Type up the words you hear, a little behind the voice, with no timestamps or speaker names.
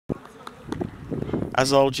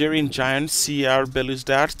As Algerian giant CR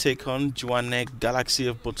Belouizdad take on Jwaneng Galaxy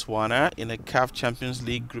of Botswana in a CAF Champions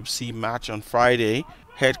League Group C match on Friday,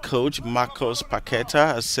 head coach Marcos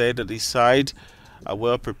Paqueta has said that his side are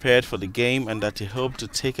well prepared for the game and that he hoped to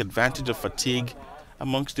take advantage of fatigue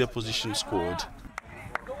amongst the opposition squad.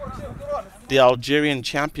 The Algerian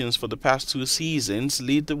champions for the past 2 seasons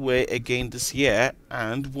lead the way again this year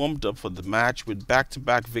and warmed up for the match with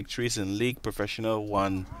back-to-back victories in Ligue Professionelle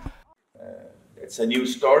 1. It's a new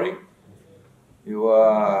story. You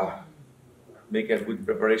make a good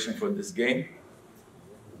preparation for this game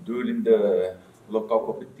during the local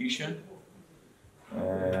competition.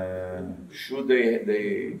 Should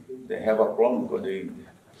they have a problem because they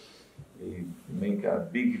make a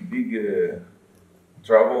big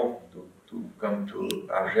travel to come to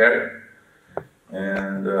Algeria,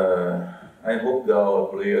 and I hope that our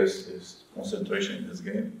players is concentration in this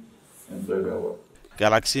game and play very well.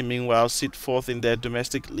 Galaxy meanwhile sit fourth in their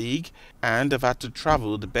domestic league and have had to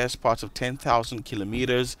travel the best part of 10,000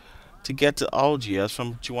 kilometers to get to Algiers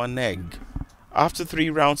from Jwaneng. After 3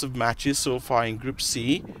 rounds of matches so far in Group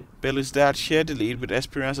C, Belouizdad shared the lead with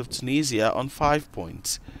Esperance of Tunisia on 5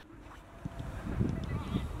 points.